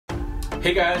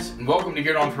Hey guys, and welcome to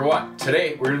Geared On For What.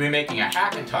 Today we're going to be making a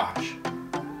Hackintosh.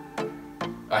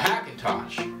 A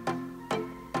Hackintosh.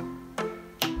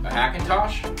 A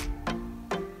Hackintosh?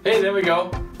 Hey, there we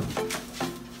go.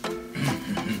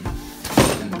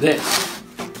 And this.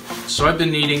 So I've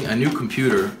been needing a new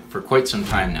computer for quite some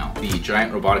time now. The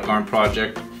giant robotic arm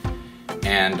project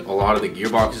and a lot of the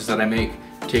gearboxes that I make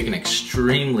take an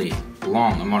extremely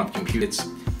long amount of compute.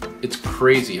 It's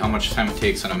crazy how much time it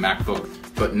takes on a MacBook.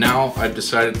 But now I've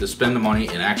decided to spend the money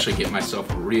and actually get myself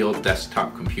a real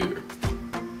desktop computer.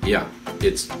 Yeah,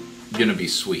 it's gonna be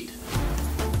sweet.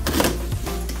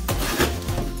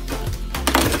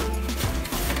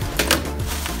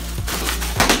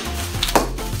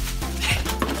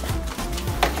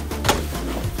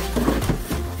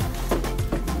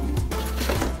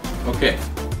 Okay,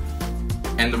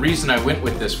 and the reason I went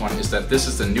with this one is that this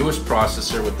is the newest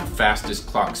processor with the fastest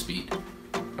clock speed.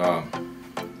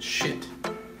 Shit.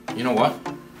 You know what?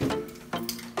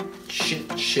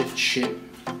 Shit.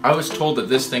 I was told that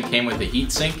this thing came with a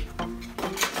heatsink.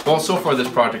 Well, so far this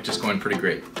project is going pretty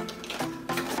great.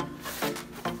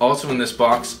 Also in this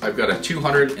box, I've got a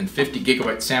 250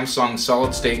 gigabyte Samsung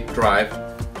solid state drive.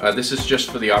 This is just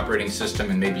for the operating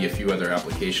system and maybe a few other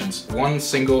applications. One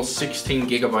single 16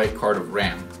 gigabyte card of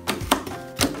RAM.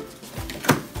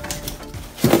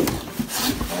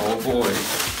 Oh boy.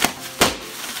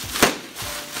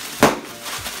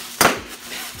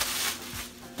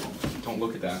 Don't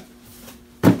look at that.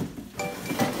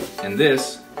 And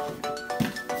this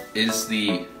is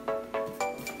the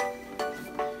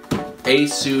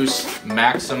Asus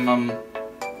Maximum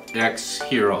X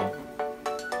Hero.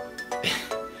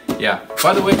 Yeah,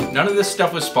 by the way, none of this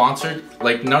stuff was sponsored.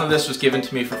 Like, none of this was given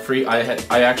to me for free. I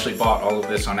actually bought all of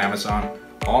this on Amazon,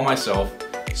 all myself.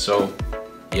 So,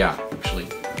 yeah, actually.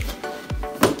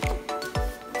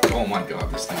 Oh my god,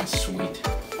 this thing is sweet.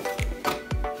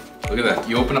 Look at that.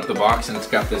 You open up the box and it's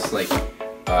got this like,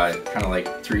 kind of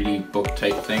like 3D book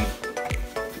type thing.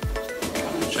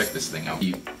 Check this thing out.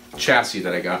 The chassis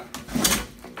that I got.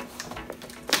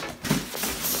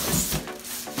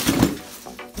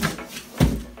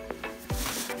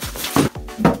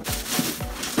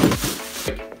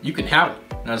 You can have it.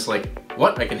 And I was like,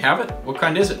 what? I can have it? What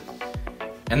kind is it?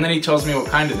 And then he tells me what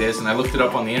kind it is, and I looked it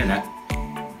up on the internet.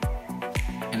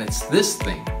 And it's this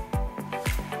thing.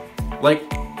 Like,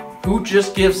 who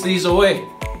just gives these away?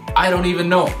 I don't even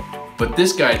know. But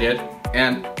this guy did,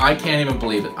 and I can't even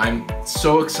believe it. I'm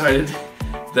so excited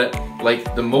that,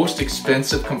 like, the most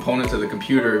expensive component of the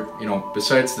computer, you know,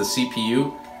 besides the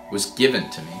CPU, was given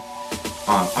to me.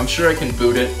 I'm sure I can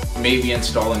boot it, maybe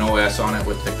install an OS on it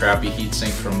with the crappy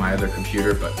heatsink from my other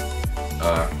computer, but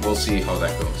we'll see how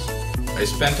that goes. I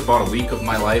spent about a week of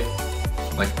my life,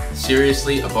 like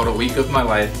seriously, about a week of my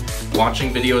life,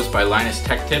 watching videos by Linus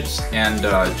Tech Tips and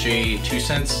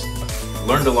J2Cents.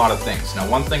 Learned a lot of things. Now,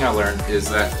 one thing I learned is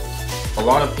that a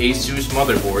lot of Asus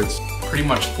motherboards pretty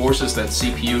much forces that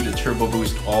CPU to turbo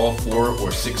boost all 4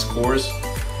 or 6 cores.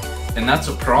 And that's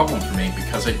a problem for me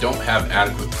because I don't have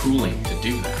adequate cooling to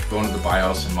do that. Go into the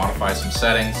BIOS and modify some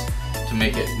settings to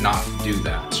make it not do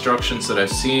that. Instructions that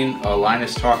I've seen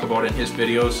Linus talk about in his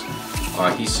videos,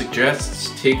 he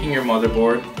suggests taking your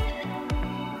motherboard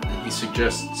and he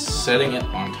suggests setting it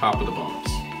on top of the box.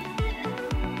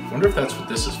 I wonder if that's what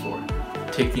this is for.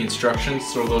 Take the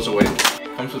instructions, throw those away.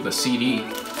 Comes with a CD.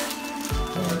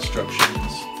 More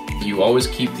instructions. You always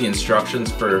keep the instructions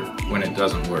for when it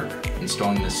doesn't work.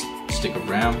 Installing this stick of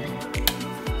RAM.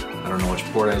 I don't know which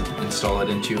port I install it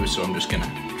into, so I'm just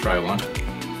gonna try one.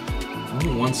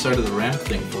 Only one side of the RAM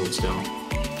thing folds down.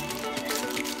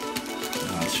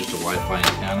 It's just a Wi-Fi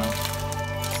antenna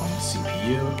on the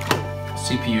CPU.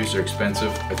 CPUs are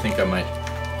expensive. I think I might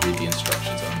read the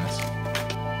instructions on this.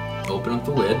 Open up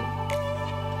the lid.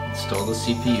 Install the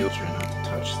CPU. Try not to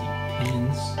touch the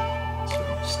pins, so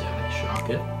don't static shock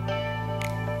it.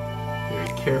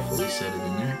 Very carefully set it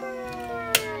in there.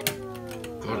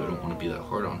 God, I don't want to be that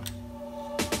hard on.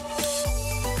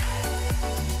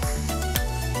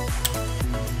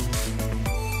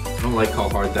 I don't like how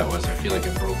hard that was. I feel like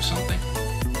I broke something.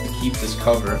 To keep this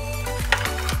cover,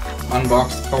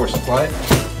 unbox the power supply.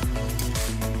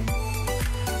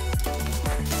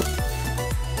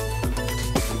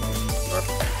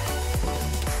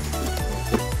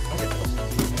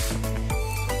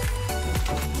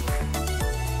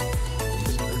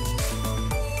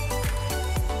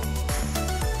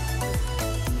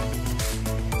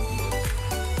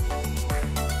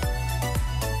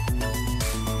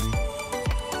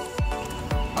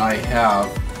 I have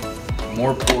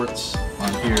more ports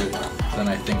on here than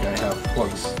I think I have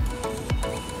plugs.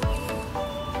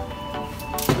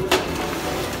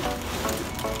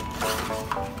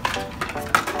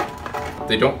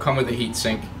 they don't come with a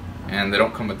heatsink and they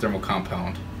don't come with thermal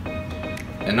compound.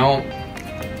 And now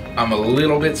I'm a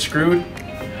little bit screwed.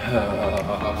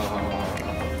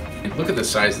 Look at the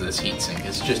size of this heatsink,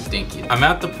 it's just dinky. I'm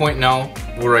at the point now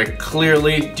where I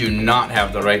clearly do not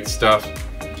have the right stuff,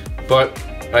 but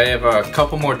I have a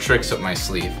couple more tricks up my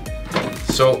sleeve.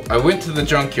 So I went to the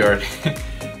junkyard.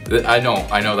 I know,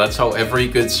 that's how every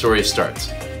good story starts.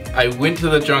 I went to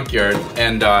the junkyard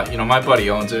and you know, my buddy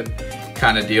owns it,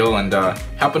 kind of deal, and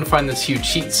happened to find this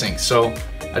huge heatsink. So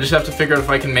I just have to figure out if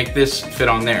I can make this fit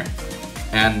on there.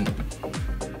 And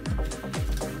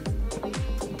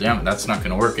damn, that's not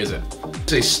gonna work, is it?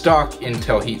 It's a stock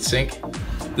Intel heatsink.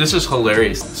 This is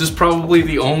hilarious. This is probably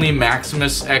the only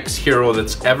Maximus X Hero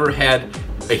that's ever had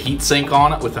a heatsink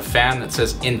on it with a fan that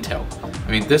says Intel.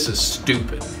 I mean, this is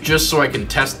stupid. Just so I can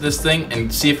test this thing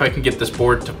and see if I can get this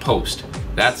board to post.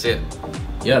 That's it.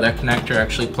 Yeah, that connector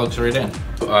actually plugs right in.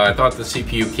 I thought the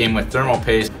CPU came with thermal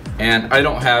paste, and I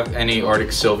don't have any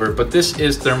Arctic Silver, but this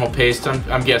is thermal paste.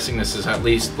 I'm guessing this is at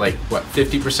least like, what,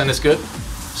 50% is good?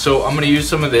 So I'm gonna use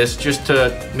some of this just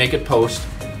to make it post,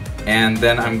 and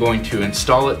then I'm going to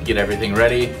install it, get everything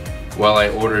ready, while I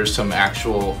order some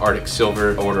actual Arctic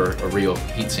Silver, order a real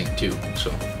heatsink too.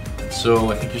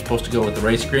 So I think you're supposed to go with the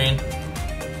rice grain.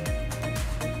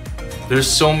 There's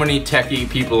so many techie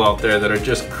people out there that are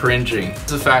just cringing.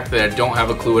 It's the fact that I don't have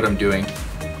a clue what I'm doing.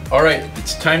 All right,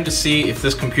 it's time to see if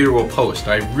this computer will post.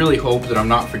 I really hope that I'm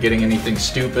not forgetting anything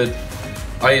stupid.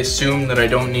 I assume that I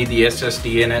don't need the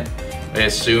SSD in it. I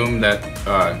assume that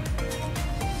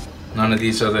none of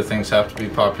these other things have to be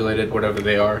populated, whatever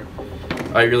they are.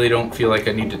 I really don't feel like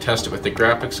I need to test it with the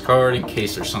graphics card in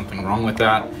case there's something wrong with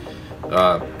that,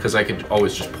 because I could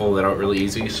always just pull it out really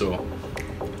easy. So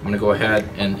I'm gonna go ahead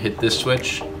and hit this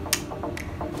switch.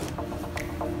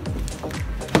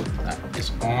 That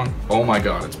is on. Oh my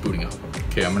god, it's booting up.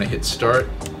 Okay, I'm gonna hit start.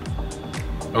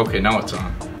 Okay, now it's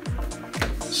on.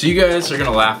 So you guys are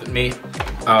gonna laugh at me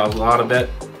a lot of it.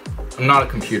 I'm not a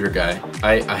computer guy.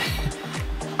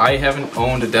 I haven't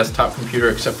owned a desktop computer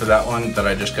except for that one that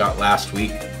I just got last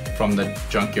week from the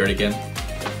junkyard again.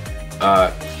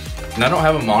 And I don't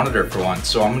have a monitor for one,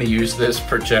 so I'm gonna use this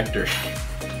projector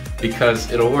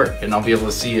because it'll work and I'll be able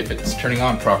to see if it's turning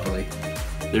on properly.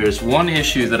 There's one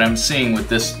issue that I'm seeing with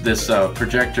this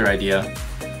projector idea,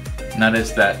 and that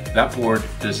is that board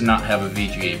does not have a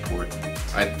VGA port.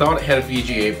 I thought it had a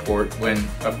VGA port when,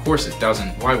 of course it doesn't.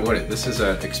 Why would it? This is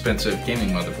an expensive gaming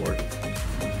motherboard.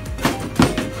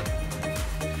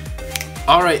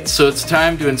 Alright, so it's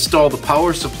time to install the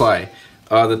power supply.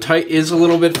 The tight is a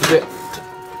little bit fit.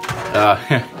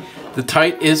 The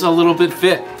tight is a little bit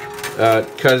fit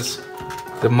because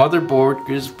the motherboard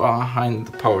is behind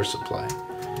the power supply,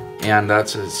 and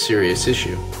that's a serious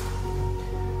issue.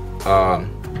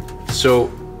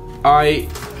 So I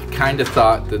kind of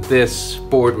thought that this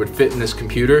board would fit in this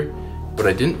computer, but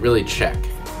I didn't really check,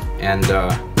 and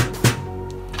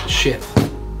shit.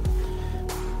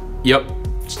 Yep,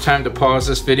 it's time to pause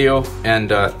this video and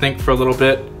think for a little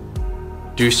bit,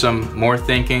 do some more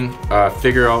thinking,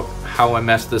 figure out how I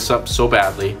messed this up so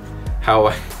badly,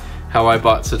 how I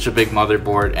bought such a big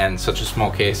motherboard and such a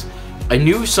small case. I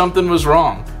knew something was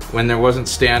wrong when there wasn't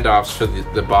standoffs for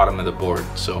the bottom of the board,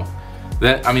 so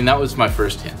that was my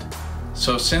first hint.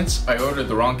 So since I ordered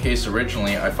the wrong case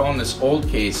originally, I found this old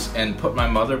case and put my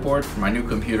motherboard for my new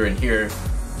computer in here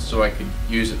so I could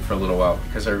use it for a little while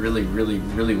because I really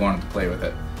wanted to play with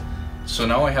it. So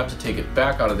now I have to take it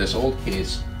back out of this old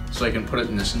case so I can put it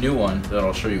in this new one that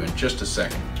I'll show you in just a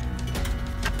second.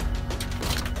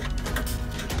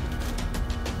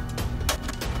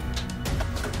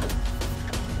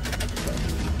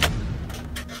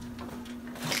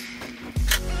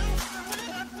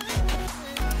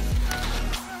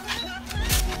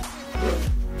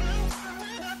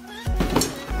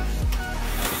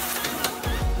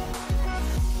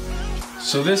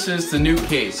 So this is the new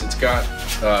case. It's got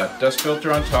a dust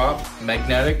filter on top,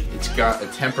 magnetic. It's got a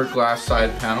tempered glass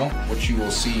side panel, which you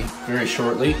will see very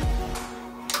shortly.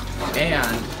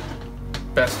 And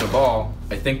best of all,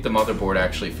 I think the motherboard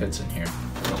actually fits in here.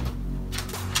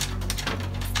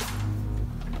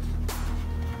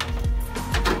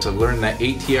 To learn that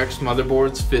ATX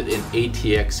motherboards fit in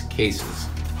ATX cases.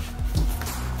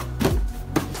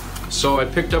 So I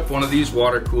picked up one of these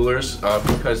water coolers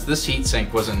because this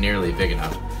heatsink wasn't nearly big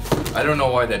enough. I don't know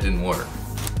why that didn't work.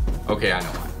 Okay, I know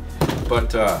why.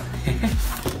 But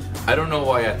I don't know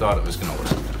why I thought it was gonna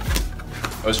work.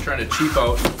 I was trying to cheap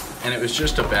out and it was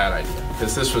just a bad idea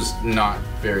because this was not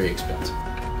very expensive.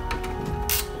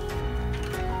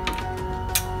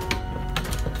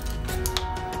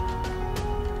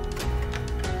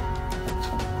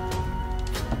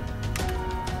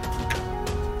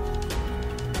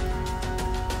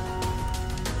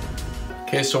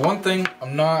 Okay, so one thing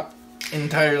I'm not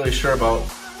entirely sure about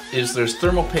is there's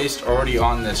thermal paste already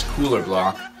on this cooler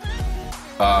block.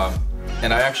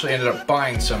 And I actually ended up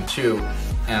buying some too.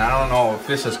 And I don't know if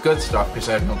this is good stuff because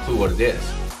I have no clue what it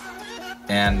is.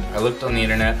 And I looked on the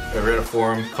internet, I read a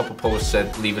forum, a couple posts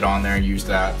said leave it on there and use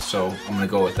that. So I'm gonna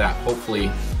go with that.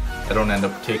 Hopefully I don't end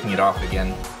up taking it off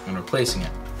again and replacing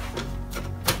it.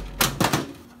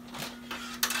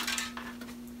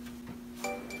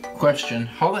 Question,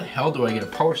 how the hell do I get a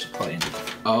power supply in?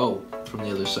 Oh, from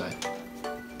the other side.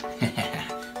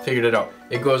 Figured it out.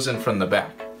 It goes in from the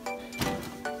back.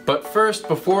 But first,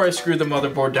 before I screw the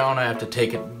motherboard down, I have to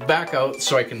take it back out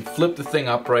so I can flip the thing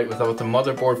upright without the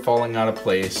motherboard falling out of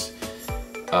place.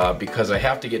 Because I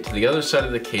have to get to the other side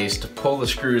of the case to pull the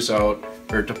screws out,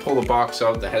 or to pull the box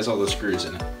out that has all the screws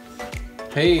in it.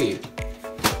 Hey,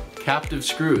 captive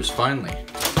screws, finally.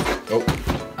 Oh,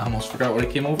 I almost forgot what I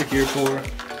came over here for.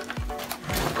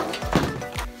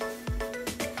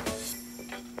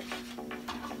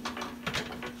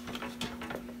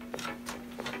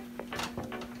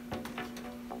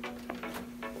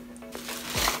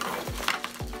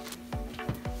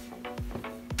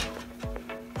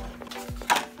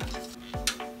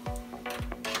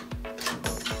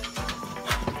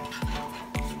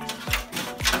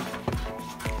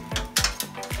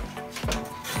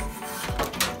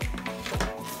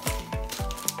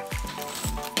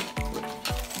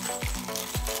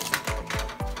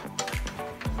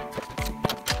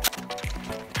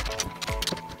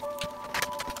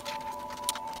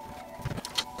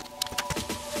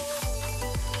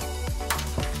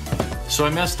 So I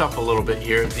messed up a little bit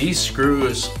here. These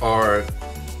screws are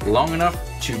long enough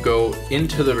to go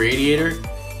into the radiator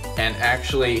and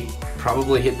actually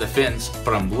probably hit the fins,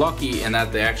 but I'm lucky in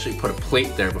that they actually put a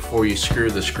plate there before you screw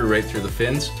the screw right through the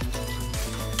fins.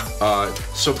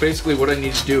 So basically what I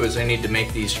need to do is I need to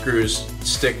make these screws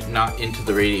stick not into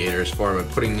the radiator as far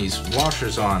as putting these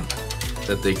washers on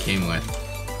that they came with.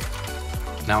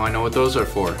 Now I know what those are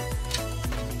for.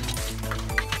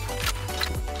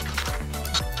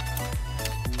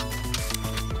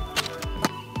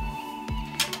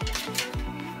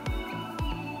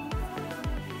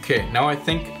 Okay, now I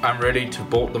think I'm ready to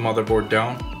bolt the motherboard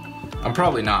down. I'm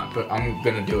probably not, but I'm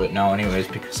gonna do it now anyways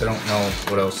because I don't know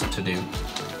what else to do.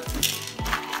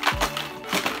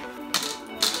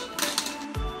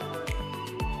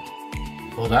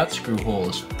 Well, that screw hole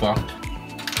is fucked.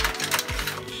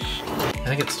 I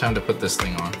think it's time to put this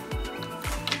thing on.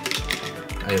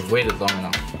 I have waited long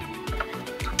enough.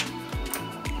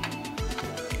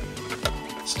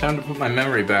 It's time to put my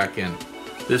memory back in.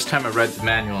 This time I read the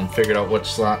manual and figured out what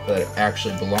slot that it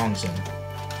actually belongs in.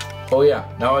 Oh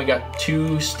yeah, now I got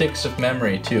 2 sticks of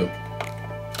memory too.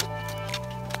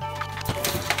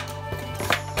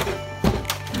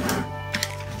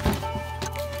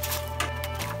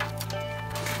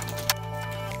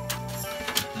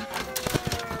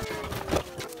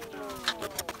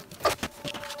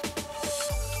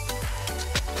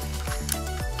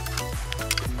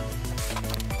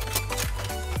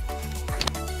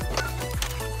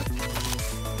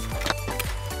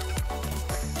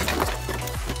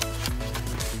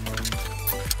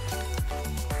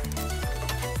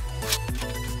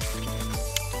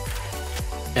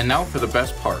 And now for the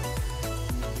best part.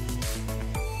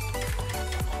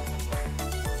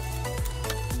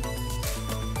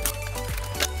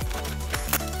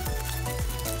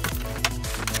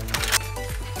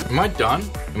 Am I done?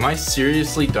 Am I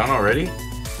seriously done already?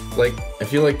 Like, I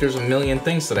feel like there's a million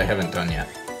things that I haven't done yet.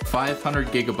 500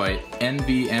 gigabyte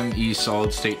NVMe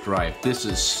solid state drive. This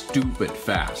is stupid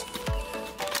fast.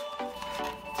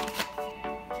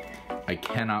 I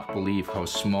cannot believe how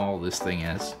small this thing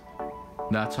is.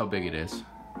 That's how big it is.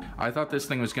 I thought this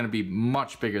thing was going to be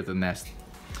much bigger than this.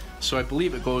 So I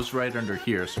believe it goes right under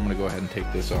here, so I'm going to go ahead and take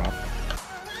this off.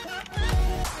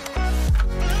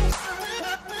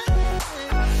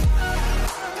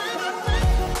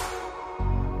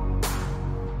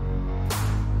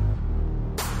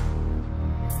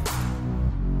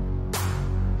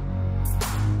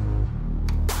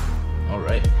 All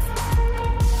right.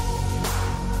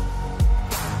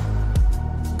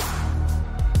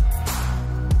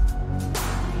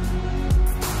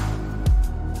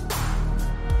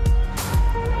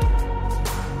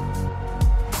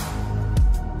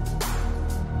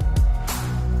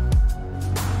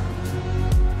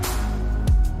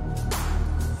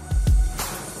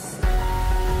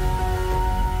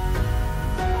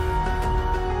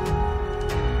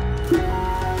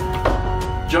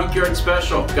 Junkyard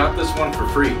Special, got this one for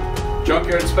free.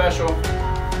 Junkyard Special.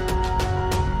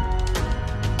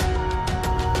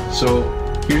 So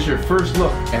here's your first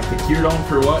look at the Kehr Dome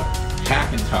for what?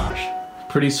 Hackintosh.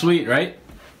 Pretty sweet, right?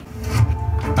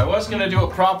 I was gonna do a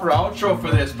proper outro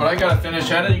for this, but I gotta finish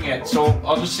editing it, so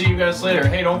I'll just see you guys later.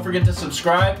 Hey, don't forget to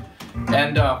subscribe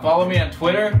and follow me on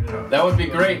Twitter. That would be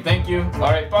great. Thank you.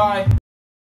 All right, bye.